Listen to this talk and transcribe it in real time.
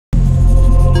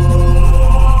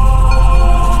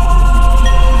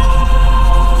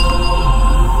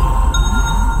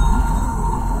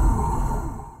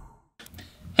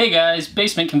Hey guys,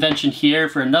 Basement Convention here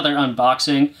for another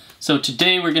unboxing. So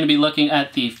today we're going to be looking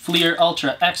at the Fleer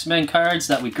Ultra X-Men cards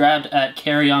that we grabbed at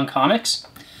Carry On Comics.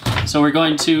 So we're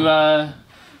going to,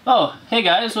 oh, hey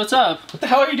guys, what's up? What the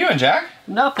hell are you doing, Jack?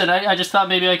 Nothing, I just thought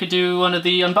maybe I could do one of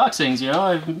the unboxings, you know?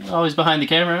 I'm always behind the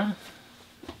camera.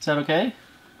 Is that okay?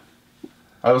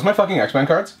 Are those my fucking X-Men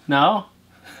cards? No?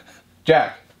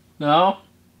 Jack. No?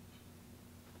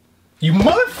 You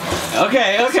mother...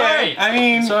 Okay. Sorry. I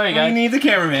mean, sorry, guys. We need the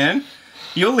cameraman.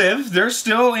 You'll live. They're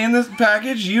still in the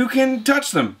package. You can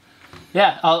touch them.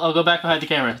 Yeah, I'll go back behind the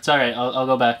camera. It's alright, I'll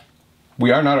go back.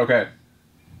 We are not okay.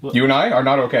 What? You and I are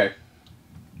not okay.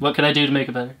 What can I do to make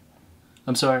it better?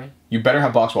 I'm sorry. You better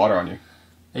have box water on you.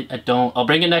 I don't. I'll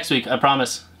bring it next week, I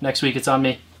promise. Next week it's on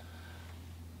me.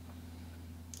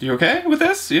 You okay with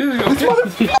this? You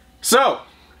okay? So,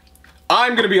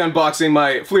 I'm going to be unboxing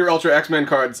my Fleer Ultra X-Men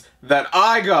cards that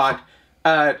I got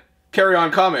at Carry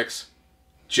On Comics.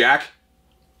 Jack?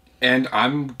 And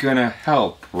I'm gonna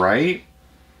help, right?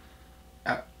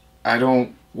 I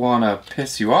don't want to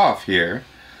piss you off here.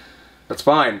 That's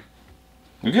fine.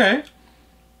 Okay.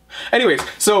 Anyways,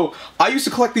 so I used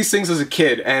to collect these things as a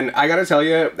kid, and I gotta tell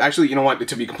you, actually, you know what,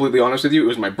 to be completely honest with you, it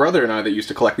was my brother and I that used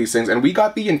to collect these things, and we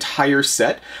got the entire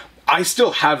set. I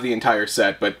still have the entire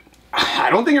set, but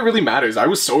I don't think it really matters. I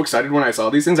was so excited when I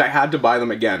saw these things, I had to buy them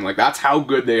again. Like, that's how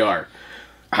good they are.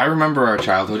 I remember our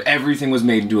childhood. Everything was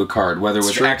made into a card, whether it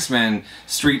was X-Men,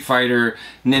 Street Fighter,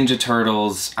 Ninja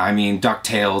Turtles, I mean,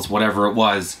 DuckTales, whatever it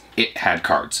was, it had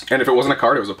cards. And if it wasn't a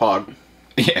card, it was a Pog.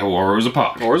 Yeah, or it was a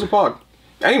Pog. Or it was a Pog.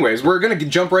 Anyways, we're gonna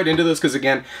jump right into this because,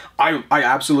 again, I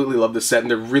absolutely love this set,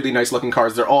 and they're really nice looking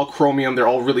cards. They're all chromium, they're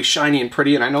all really shiny and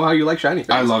pretty, and I know how you like shiny things.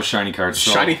 I love shiny cards.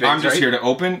 So shiny things, I'm just right? here to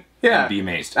open and be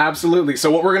amazed. Absolutely.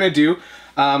 So what we're gonna do,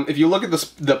 if you look at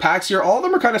the packs here, all of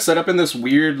them are kind of set up in this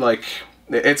weird, like,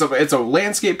 it's a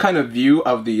landscape kind of view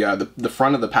of the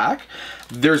front of the pack.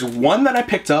 There's one that I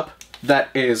picked up that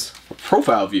is a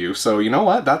profile view, so you know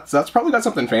what? That's probably got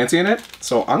something fancy in it.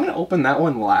 So I'm gonna open that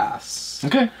one last.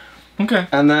 Okay. Okay.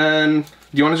 And then, do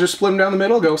you want to just split them down the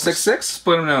middle? Go 6-6?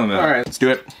 Split them down the middle. Alright, let's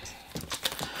do it.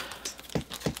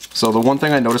 So the one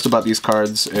thing I noticed about these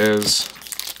cards is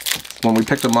when we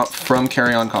picked them up from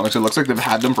Carry On Comics, it looks like they've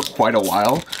had them for quite a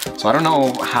while. So I don't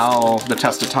know how the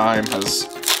test of time has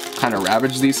kind of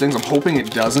ravaged these things. I'm hoping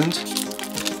it doesn't,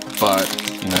 but...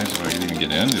 Nice way to even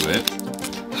get into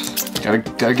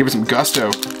it. Gotta give it some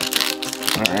gusto.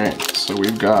 Alright, so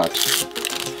we've got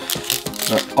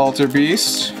the Alter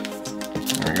Beast.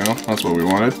 There we go, that's what we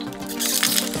wanted.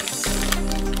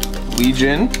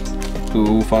 Legion,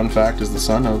 who, fun fact, is the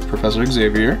son of Professor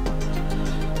Xavier.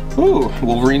 Ooh,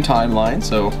 Wolverine timeline,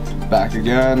 so back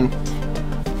again.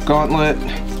 Gauntlet.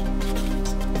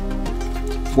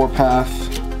 Warpath.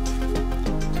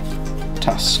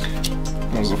 Tusk.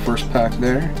 That was the first pack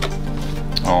there.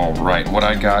 Alright, what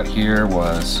I got here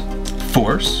was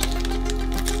Force,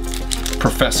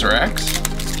 Professor X.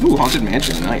 Ooh, Haunted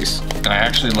Mansion, nice. I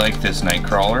actually like this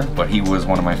Nightcrawler, but he was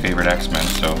one of my favorite X-Men,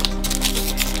 so...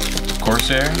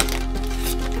 Corsair,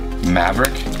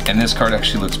 Maverick, and this card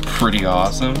actually looks pretty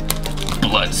awesome.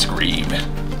 Blood Scream.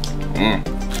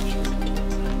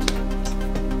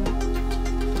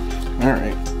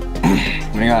 Alright.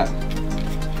 We got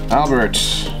Albert,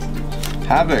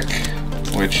 Havoc,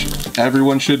 which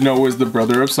everyone should know is the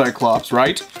brother of Cyclops,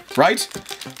 right? Right?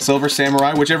 Silver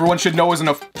Samurai, which everyone should know isn't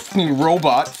a fucking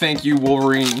robot. Thank you,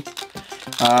 Wolverine.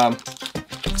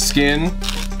 Skin.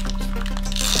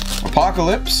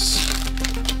 Apocalypse.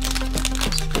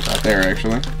 Let's put that there,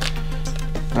 actually.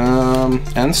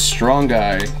 And Strong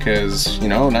Guy, because, you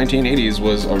know, 1980s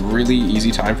was a really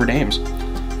easy time for names.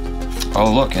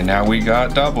 Oh look, and now we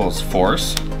got doubles.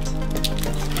 Force,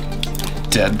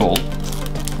 Deadbolt,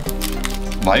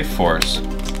 Life Force,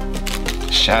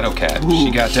 Shadowcat. Ooh,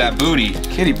 she got that booty.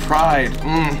 Kitty Pryde.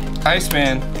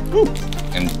 Iceman. Ooh.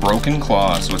 And Broken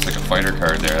Claw, so it's like a fighter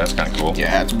card there. That's kind of cool.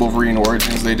 Yeah, it's Wolverine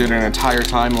Origins. They did an entire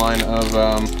timeline of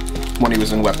when he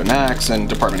was in Weapon X and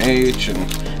Department H, and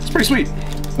it's pretty sweet.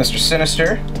 Mr.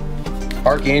 Sinister,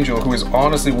 Archangel, who is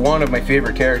honestly one of my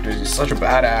favorite characters. He's such a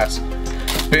badass.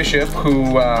 Bishop,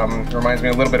 who reminds me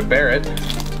a little bit of Barrett.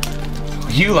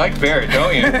 You like Barrett,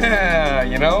 don't you? Yeah,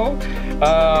 you know?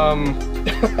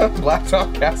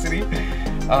 Blacktop Cassidy.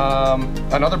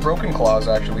 Another Broken Claws,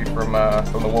 actually, from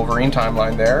the Wolverine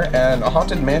timeline there, and a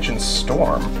Haunted Mansion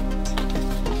Storm.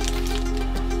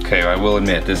 Okay, I will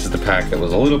admit, this is the pack that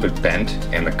was a little bit bent,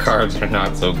 and the cards are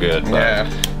not so good.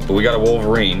 But we got a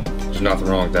Wolverine, there's nothing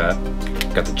wrong with that.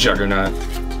 Got the Juggernaut,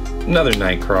 another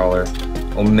Nightcrawler,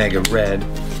 Omega Red,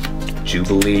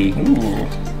 Jubilee,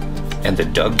 and the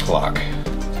Doug Clock.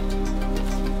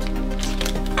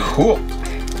 Cool.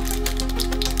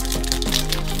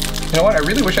 You know what? I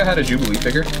really wish I had a Jubilee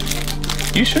figure.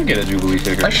 You should get a Jubilee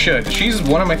figure. I should. She's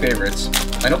one of my favorites.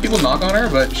 I know people knock on her,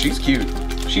 but she's cute.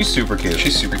 She's super cute.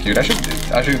 She's super cute. I should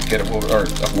get a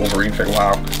Wolverine figure.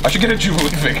 Wow. I should get a Jubilee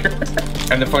figure.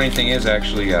 And the funny thing is,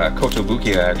 actually,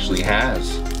 Kotobukiya actually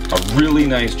has a really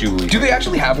nice Jubilee. Do they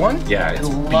actually have one? Yeah, it's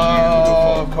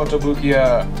love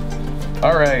Kotobukiya.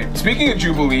 All right. Speaking of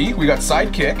Jubilee, we got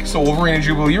Sidekick, so Wolverine and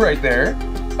Jubilee right there.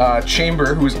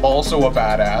 Chamber, who's also a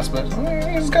badass, but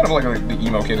he's kind of like the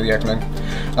emo kid of the X-Men.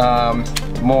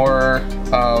 More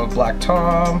Black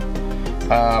Tom,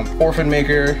 Orphan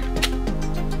Maker,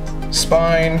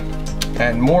 Spine,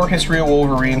 and more History of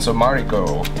Wolverine, so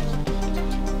Mariko.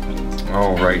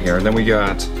 Oh, right here. And then we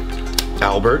got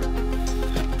Albert,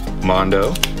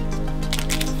 Mondo,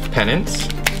 Penance,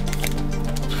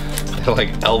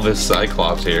 like Elvis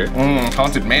Cyclops here.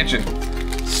 Haunted Mansion.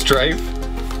 Strife,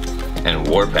 and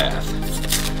Warpath.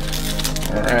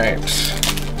 Alright.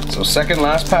 So second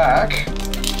last pack.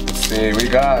 Let's see, we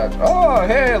got, oh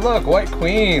hey, look, White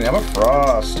Queen, Emma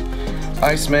Frost,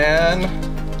 Iceman,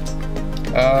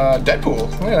 Deadpool,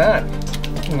 look at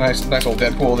that. Nice old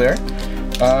Deadpool there.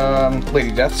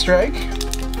 Lady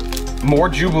Deathstrike. More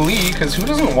Jubilee, because who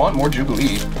doesn't want more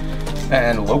Jubilee?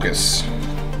 And Locust.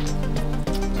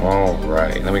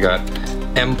 Alright, then we got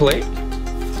M-Plate,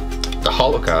 the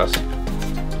Holocaust,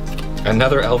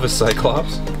 another Elvis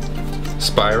Cyclops,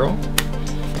 Spiral,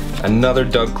 another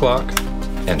Doug Clock,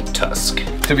 and Tusk.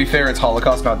 To be fair, it's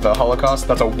Holocaust, not the Holocaust.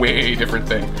 That's a way different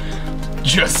thing.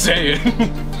 Just saying.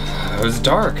 It was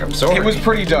dark, I'm sorry. It was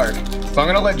pretty dark. So I'm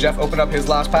gonna let Jeff open up his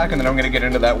last pack, and then I'm gonna get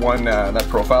into that one, that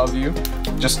profile view,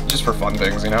 just for fun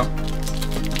things, you know.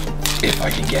 If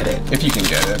I can get it. If you can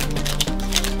get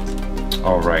it.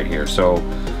 All right, here. So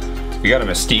we got a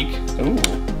Mystique.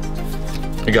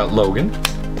 Ooh. We got Logan,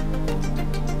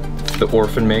 the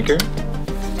Orphan Maker,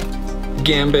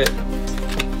 Gambit,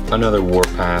 another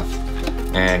Warpath,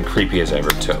 and creepy as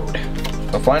ever Toad.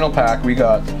 The final pack, we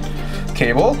got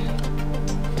Cable.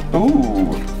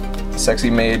 Ooh,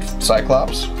 sexy maid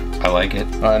Cyclops. I like it.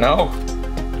 I know.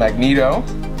 Magneto,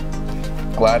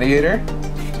 Gladiator,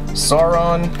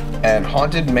 Sauron, and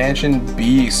Haunted Mansion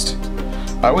Beast.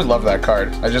 I always love that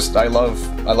card. I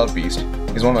love Beast.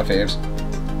 He's one of my faves.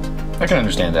 I can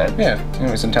understand that. Yeah, you know,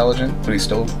 he's intelligent, but he's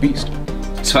still a beast.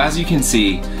 So as you can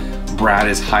see, Brad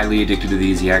is highly addicted to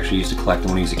these. He actually used to collect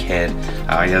them when he was a kid.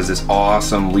 He has this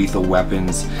awesome Lethal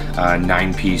Weapons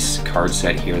 9-piece card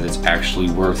set here that's actually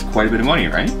worth quite a bit of money,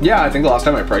 right? Yeah, I think the last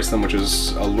time I priced them, which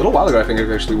was a little while ago, I think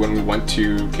actually when we went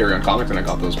to Carry On Comics and I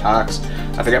got those packs,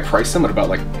 I think I priced them at about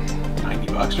like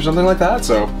 $90 or something like that,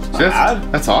 so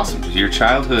that's awesome. Your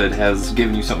childhood has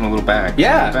given you something a little back.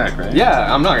 Yeah, back, right?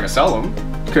 Yeah, I'm not gonna sell them,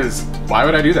 because why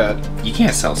would I do that? You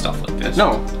can't sell stuff like this.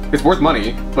 No, it's worth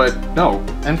money, but no.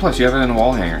 And plus, you have it in a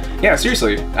wall hanger. Yeah,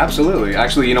 seriously, absolutely.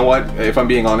 Actually, you know what? If I'm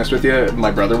being honest with you,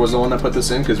 my brother was the one that put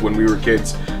this in, because when we were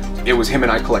kids, it was him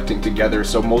and I collecting together,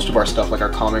 so most of our stuff, like our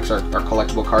comics, our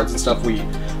collectible cards and stuff, we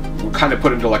kind of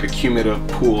put into like a cumulative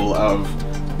pool of,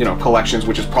 you know, collections,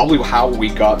 which is probably how we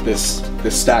got this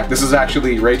stack. This is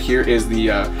actually, right here is the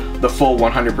full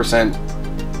 100%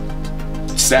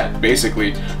 set,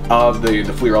 basically, of the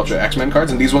Fleer Ultra X-Men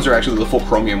cards, and these ones are actually the full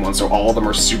chromium ones, so all of them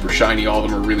are super shiny, all of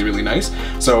them are really, really nice.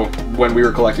 So when we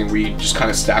were collecting, we just kind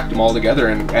of stacked them all together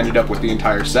and ended up with the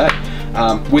entire set,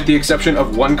 with the exception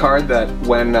of one card that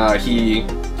when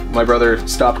my brother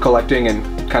stopped collecting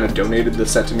and kind of donated the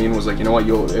set to me and was like, you know what,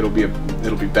 it'll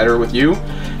be better with you.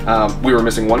 We were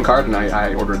missing one card, and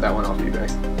I ordered that one off eBay.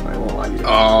 I won't lie to you.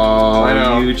 Oh, I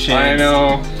know. You changed. I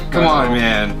know. Come on,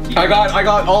 man. I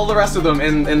got all the rest of them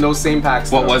in those same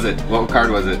packs. What was it? What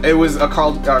card was it? It was a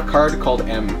card called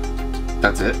M.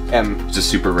 That's it? M. It's just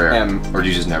super rare. M. Or did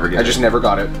you just never get it? I just never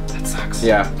got it. That sucks.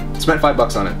 Yeah. Spent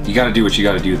 $5 on it. You gotta do what you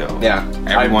gotta do, though. Yeah.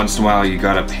 Every once in a while, you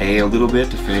gotta pay a little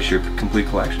bit to finish your complete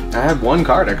collection. I had one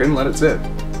card. I couldn't let it sit.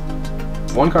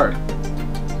 One card.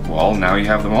 Well, now you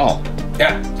have them all.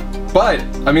 Yeah. But,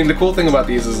 I mean, the cool thing about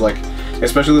these is, like,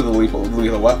 especially the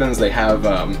lethal weapons, they have,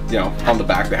 you know, on the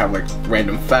back they have, like,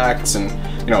 random facts and,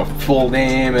 you know, full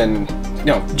name and, you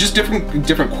know, just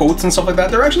different quotes and stuff like that.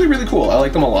 They're actually really cool. I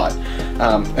like them a lot.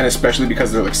 And especially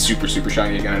because they're, like, super, super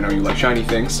shiny. Again, I know you like shiny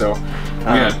things, so...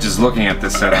 yeah, just looking at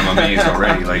this set, I'm amazed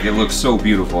already. Like, it looks so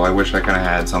beautiful. I wish I could have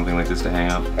had something like this to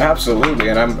hang up. Absolutely,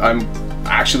 and I'm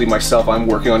actually myself, I'm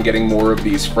working on getting more of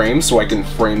these frames so I can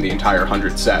frame the entire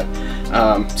 100 set.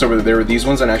 So there were these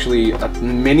ones, and actually a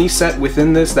mini set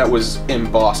within this that was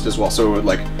embossed as well. So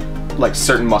like like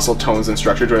certain muscle tones and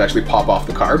structures would actually pop off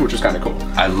the card, which is kind of cool.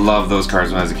 I love those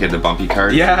cards when I was a kid, the bumpy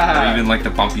cards. Yeah. Or even like the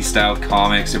bumpy style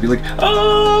comics. It'd be like,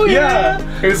 oh yeah.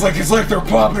 It's like they're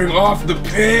popping off the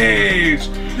page.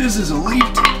 This is elite.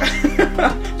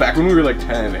 Back when we were like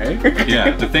 10, eh?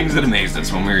 Yeah, the things that amazed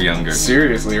us when we were younger.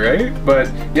 Seriously, right? But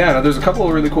yeah, no, there's a couple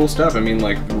of really cool stuff. I mean,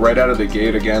 like right out of the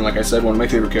gate, again, like I said, one of my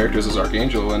favorite characters is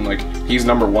Archangel, and like he's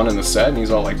 #1 in the set, and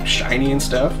he's all like shiny and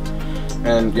stuff.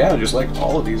 And yeah, just like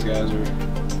all of these guys are.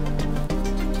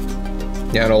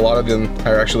 Yeah, and a lot of them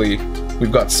are actually,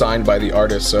 we've got signed by the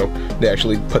artist, so they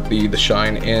actually put the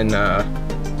shine in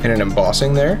an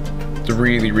embossing there. It's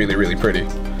really, really, really pretty.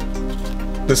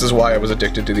 This is why I was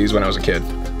addicted to these when I was a kid.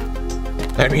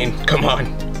 I mean, come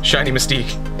on, shiny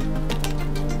Mystique.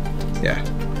 Yeah,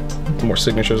 more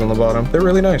signatures on the bottom. They're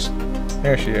really nice.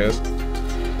 There she is.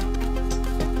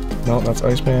 No, that's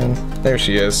Iceman. There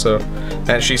she is. So,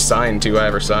 and she's signed too. I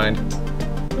have her signed.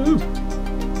 Ooh.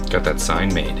 Got that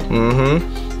sign made.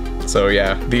 Mm-hmm. So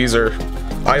yeah, these are.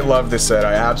 I love this set.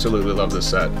 I absolutely love this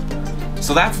set.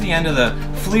 So that's the end of the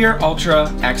Fleer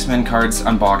Ultra X-Men cards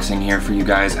unboxing here for you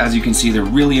guys. As you can see, they're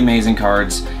really amazing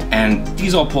cards, and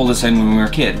these all pulled us in when we were a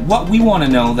kid. What we want to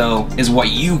know, though, is what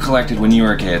you collected when you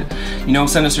were a kid. You know,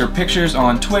 send us your pictures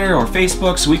on Twitter or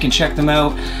Facebook so we can check them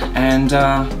out. And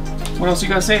what else you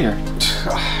gotta say here?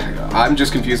 I'm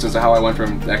just confused as to how I went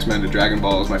from X-Men to Dragon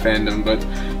Ball as my fandom, but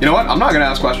you know what? I'm not gonna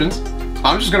ask questions.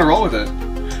 I'm just gonna roll with it.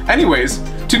 Anyways,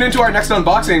 tune into our next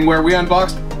unboxing where we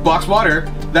unbox Box Water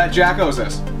that Jack owes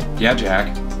us. Yeah,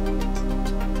 Jack.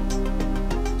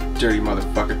 Dirty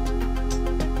motherfucker.